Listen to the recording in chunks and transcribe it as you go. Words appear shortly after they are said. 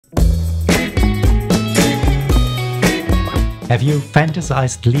Have you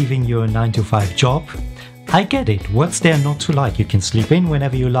fantasized leaving your 9-to-5 job? I get it, what's there not to like? You can sleep in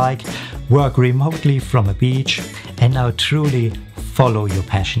whenever you like, work remotely from a beach, and now truly follow your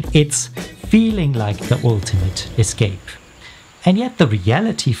passion. It's feeling like the ultimate escape. And yet the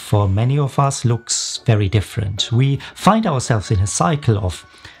reality for many of us looks very different. We find ourselves in a cycle of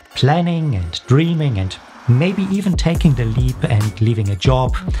planning and dreaming and maybe even taking the leap and leaving a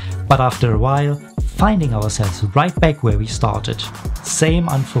job, but after a while finding ourselves right back where we started. Same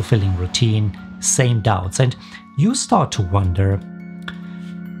unfulfilling routine, same doubts, and you start to wonder,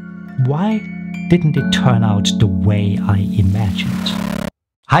 why didn't it turn out the way I imagined?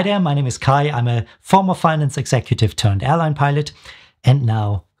 Hi there, my name is Kai. I'm a former finance executive turned airline pilot and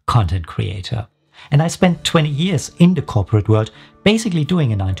now content creator. And I spent 20 years in the corporate world basically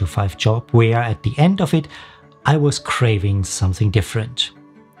doing a 9-to-5 job where at the end of it I was craving something different.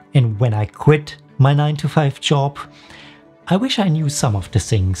 And when I quit my 9-to-5 job, I wish I knew some of the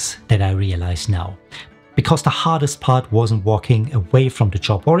things that I realize now. Because the hardest part wasn't walking away from the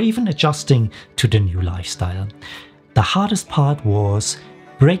job or even adjusting to the new lifestyle. The hardest part was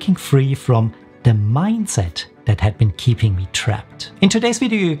breaking free from the mindset that had been keeping me trapped. In today's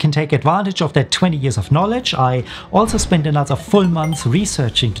video, you can take advantage of that 20 years of knowledge. I also spent another full month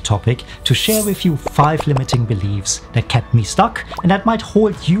researching the topic to share with you 5 limiting beliefs that kept me stuck and that might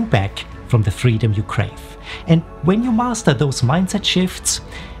hold you back from the freedom you crave. And when you master those mindset shifts,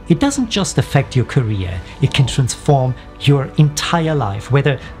 it doesn't just affect your career, it can transform your entire life,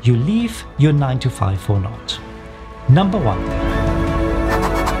 whether you leave your 9-to-5 or not. Number 1.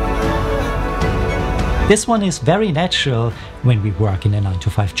 This one is very natural when we work in a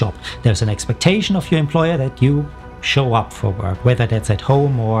 9-to-5 job. There's an expectation of your employer that you show up for work, whether that's at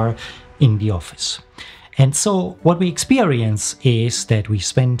home or in the office. And so what we experience is that we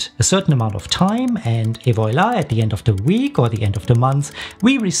spend a certain amount of time and voila, at the end of the week or the end of the month,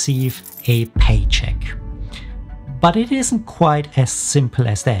 we receive a paycheck. But it isn't quite as simple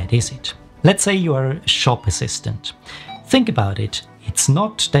as that, is it? Let's say you are a shop assistant. Think about it. It's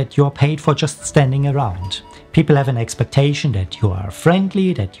not that you're paid for just standing around. People have an expectation that you are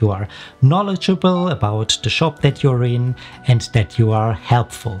friendly, that you are knowledgeable about the shop that you're in, and that you are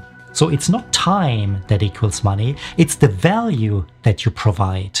helpful. So it's not time that equals money, it's the value that you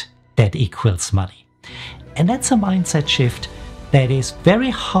provide that equals money. And that's a mindset shift that is very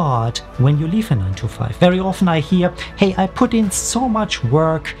hard when you leave a 9-to-5. Very often I hear, hey, I put in so much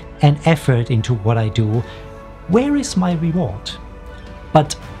work and effort into what I do. Where is my reward?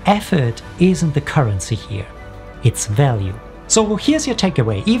 But effort isn't the currency here, it's value. So here's your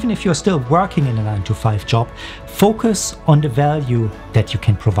takeaway. Even if you're still working in a 9-to-5 job, focus on the value that you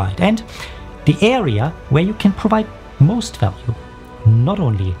can provide and the area where you can provide most value. Not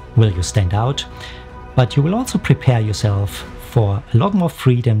only will you stand out, but you will also prepare yourself for a lot more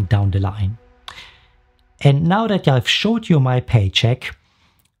freedom down the line. And now that I've showed you my paycheck,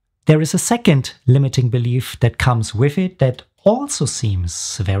 there is a second limiting belief that comes with it that also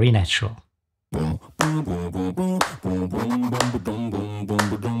seems very natural.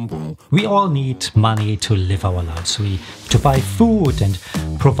 We all need money to live our lives. To buy food and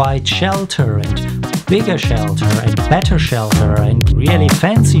provide shelter and bigger shelter and better shelter and really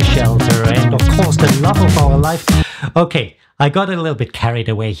fancy shelter and of course the love of our life. Okay, I got a little bit carried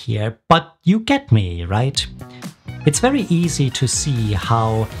away here, but you get me, right? It's very easy to see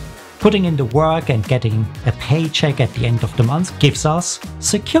how putting in the work and getting a paycheck at the end of the month gives us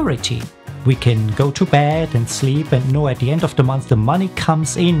security. We can go to bed and sleep and know at the end of the month the money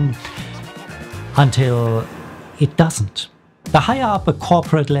comes in until it doesn't. The higher up a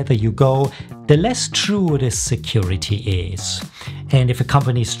corporate ladder you go, the less true this security is. And if a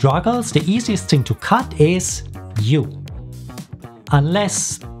company struggles, the easiest thing to cut is you.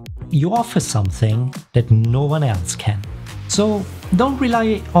 Unless you offer something that no one else can. So don't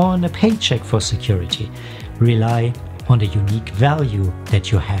rely on a paycheck for security. Rely on the unique value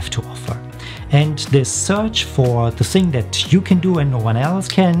that you have to offer. And this search for the thing that you can do and no one else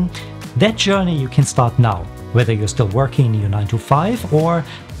can, that journey you can start now, whether you're still working in your 9-to-5 or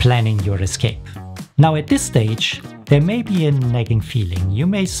planning your escape. Now at this stage, there may be a nagging feeling. You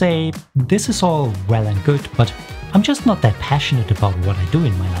may say, this is all well and good, but I'm just not that passionate about what I do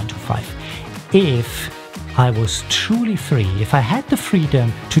in my 9-to-5. If I was truly free, if I had the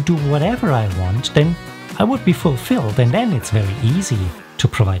freedom to do whatever I want, then I would be fulfilled and then it's very easy to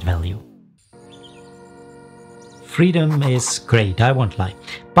provide value. Freedom is great, I won't lie.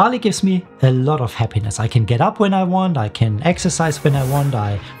 Bali gives me a lot of happiness. I can get up when I want, I can exercise when I want,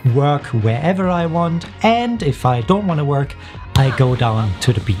 I work wherever I want, and if I don't want to work, I go down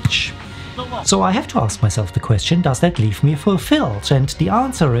to the beach. So I have to ask myself the question, does that leave me fulfilled? And the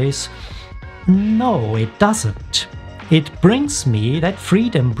answer is no, it doesn't. That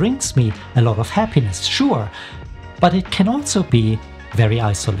freedom brings me a lot of happiness, sure, but it can also be very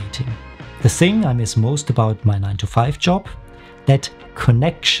isolating. The thing I miss most about my 9-to-5 job, that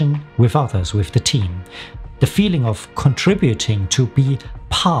connection with others, with the team, the feeling of contributing to be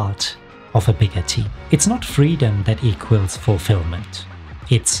part of a bigger team. It's not freedom that equals fulfillment,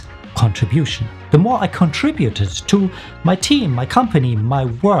 it's contribution. The more I contributed to my team, my company, my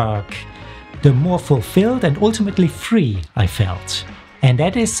work, the more fulfilled and ultimately free I felt. And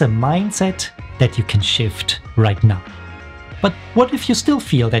that is a mindset that you can shift right now. But what if you still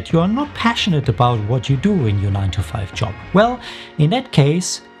feel that you are not passionate about what you do in your 9-to-5 job? Well, in that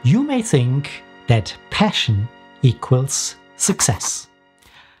case, you may think that passion equals success.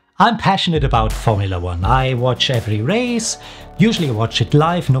 I'm passionate about Formula One. I watch every race, usually I watch it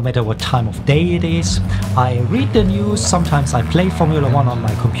live no matter what time of day it is. I read the news, sometimes I play Formula One on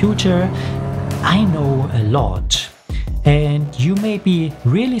my computer. I know a lot. And you may be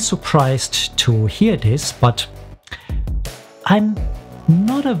really surprised to hear this, but I'm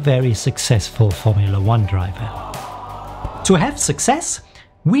not a very successful Formula One driver. To have success,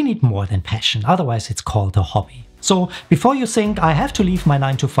 we need more than passion, otherwise it's called a hobby. So before you think I have to leave my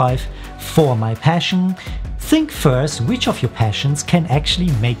 9-to-5 for my passion, think first which of your passions can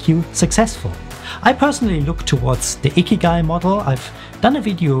actually make you successful. I personally look towards the Ikigai model. I've done a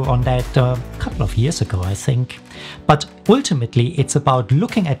video on that a couple of years ago, I think. But ultimately it's about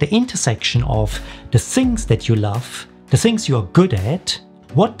looking at the intersection of the things that you love, the things you're good at,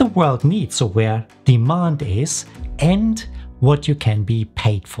 what the world needs or where demand is, and what you can be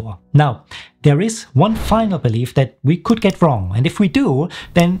paid for. Now, there is one final belief that we could get wrong, and if we do,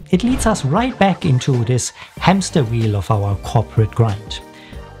 then it leads us right back into this hamster wheel of our corporate grind.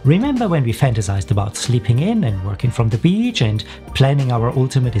 Remember when we fantasized about sleeping in and working from the beach and planning our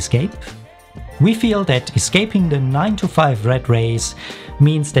ultimate escape? We feel that escaping the 9-to-5 rat race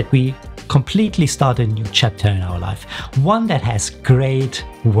means that we completely start a new chapter in our life, one that has great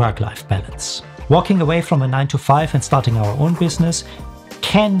work-life balance. Walking away from a 9-to-5 and starting our own business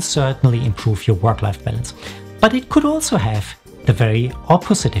can certainly improve your work-life balance, but it could also have the very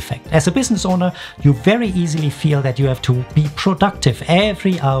opposite effect. As a business owner, you very easily feel that you have to be productive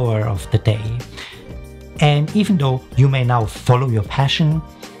every hour of the day. And even though you may now follow your passion,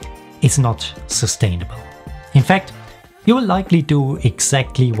 it's not sustainable. In fact, you will likely do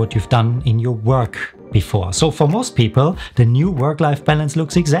exactly what you've done in your work before. So for most people, the new work-life balance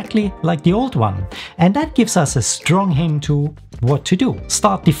looks exactly like the old one. And that gives us a strong hint to what to do.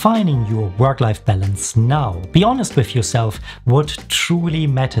 Start defining your work-life balance now. Be honest with yourself what truly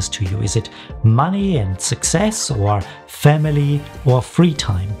matters to you. Is it money and success, or family or free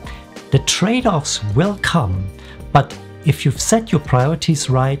time? The trade-offs will come, but if you've set your priorities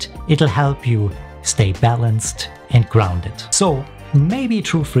right, it'll help you stay balanced and grounded. So maybe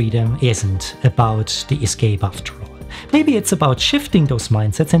true freedom isn't about the escape after all. Maybe it's about shifting those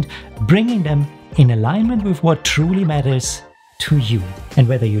mindsets and bringing them in alignment with what truly matters to you. And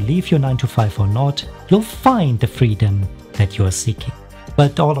whether you leave your 9-to-5 or not, you'll find the freedom that you're seeking.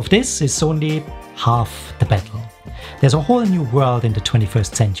 But all of this is only half the battle. There's a whole new world in the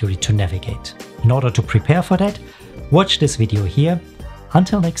 21st century to navigate. In order to prepare for that, watch this video here.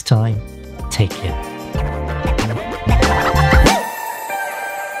 Until next time, take care.